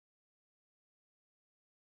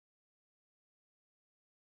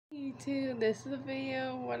YouTube, this is a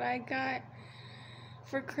video of what I got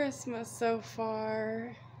for Christmas so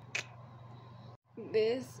far.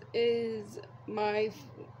 This is my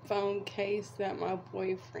phone case that my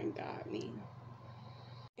boyfriend got me.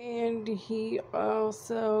 And he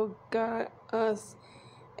also got us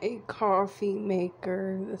a coffee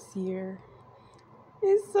maker this year.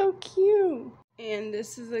 It's so cute. And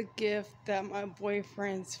this is a gift that my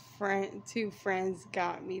boyfriend's two friends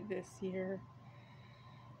got me this year.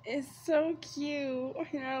 It's so cute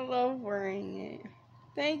and I love wearing it.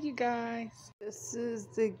 Thank you guys. This is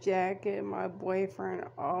the jacket my boyfriend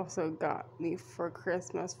also got me for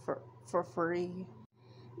Christmas for free.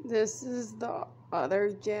 This is the other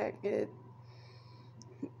jacket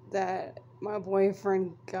that my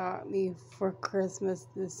boyfriend got me for Christmas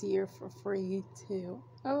this year for free too.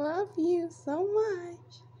 I love you so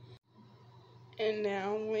much. And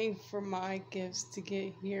now I'm waiting for my gifts to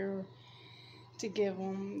get here to give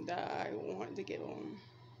him that I want to give him.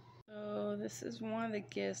 So this is one of the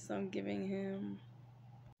gifts I'm giving him.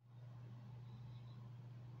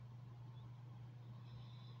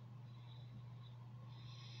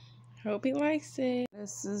 Hope he likes it.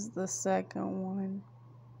 This is the second one.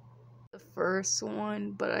 The first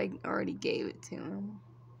one, but I already gave it to him.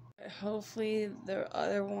 Hopefully the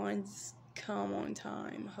other ones come on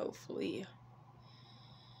time, hopefully.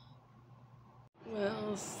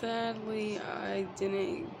 Well, sadly, I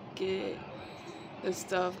didn't get the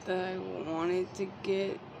stuff that I wanted to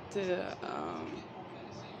get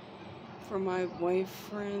for my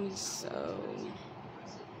boyfriend, so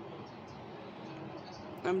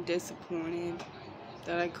I'm disappointed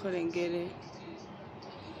that I couldn't get it.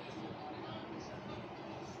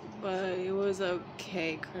 But it was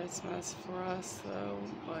okay Christmas for us though,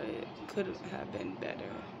 but it could have been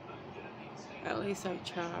better. At least I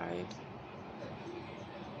tried.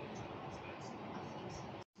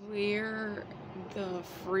 Clear the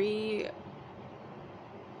free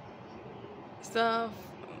stuff.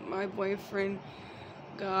 My boyfriend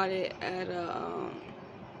got it at a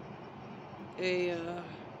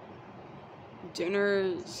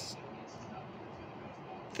dinner's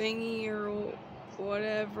thingy or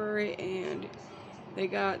whatever, and they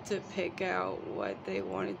got to pick out what they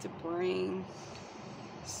wanted to bring,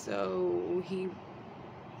 so he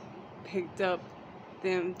picked up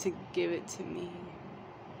them to give it to me.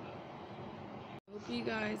 Hope you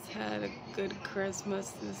guys had a good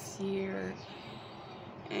Christmas this year,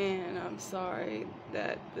 and I'm sorry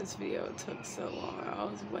that this video took so long. I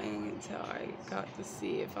was waiting until I got to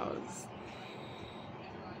see if I was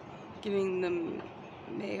getting the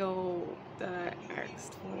mail that I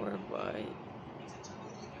asked for, but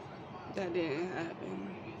that didn't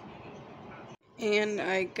happen. And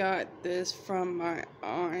I got this from my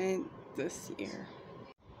aunt this year.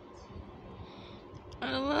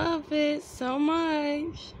 I love it so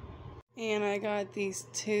much. And I got these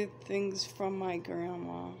two things from my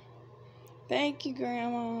grandma. Thank you,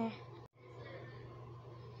 Grandma.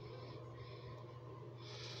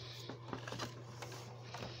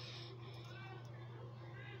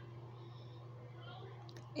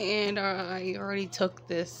 And I already took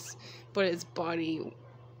this, but it's body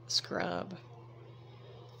scrub.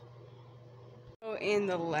 Oh, and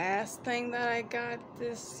the last thing that I got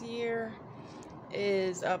this year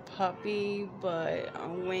is a puppy, but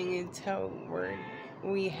I'm waiting until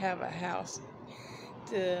we have a house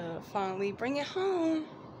to finally bring it home.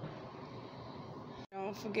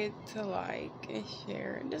 Don't forget to like and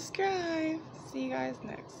share and subscribe. See you guys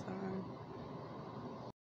next time.